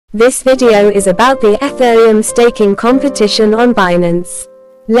This video is about the Ethereum staking competition on Binance.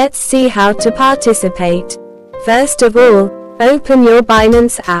 Let's see how to participate. First of all, open your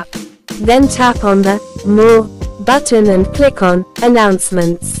Binance app. Then tap on the More button and click on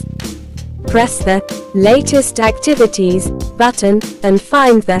Announcements. Press the Latest Activities button and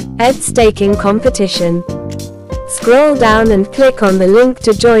find the ETH staking competition. Scroll down and click on the link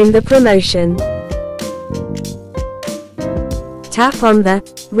to join the promotion. Tap on the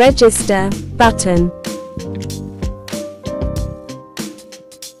Register button.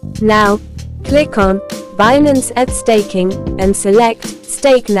 Now, click on Binance ETH Staking and select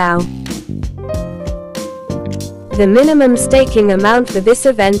Stake Now. The minimum staking amount for this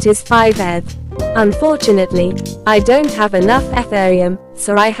event is 5 ETH. Unfortunately, I don't have enough Ethereum,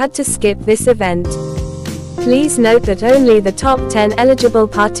 so I had to skip this event. Please note that only the top 10 eligible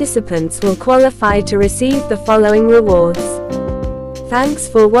participants will qualify to receive the following rewards. Thanks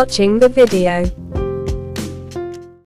for watching the video.